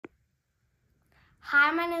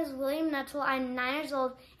Hi, my name is William Nuttall. I'm 9 years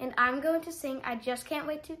old, and I'm going to sing I Just Can't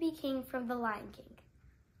Wait to Be King from The Lion King.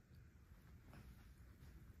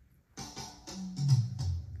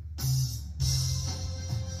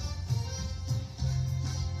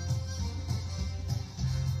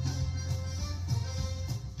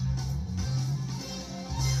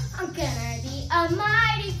 I'm gonna be a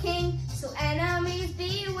mighty king, so enemies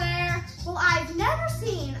beware. Well, I've never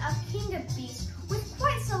seen a king of beasts with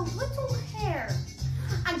quite so little hair.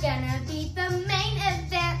 I'm gonna be the main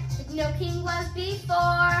event like no king was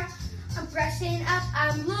before. I'm brushing up,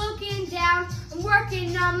 I'm looking down, I'm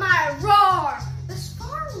working on my roar. This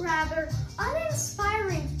far rather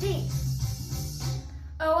uninspiring thing.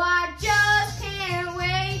 Oh, I just can't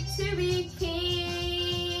wait to be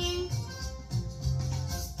king.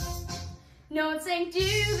 No one's saying do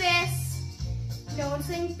this, no one's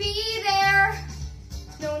saying be there,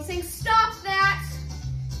 no one's saying stop that,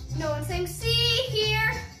 no one's saying see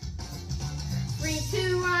here. Free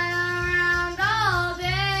to run around all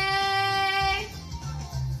day,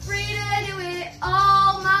 free to do it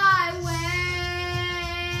all my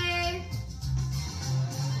way.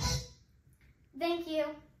 Thank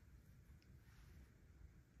you.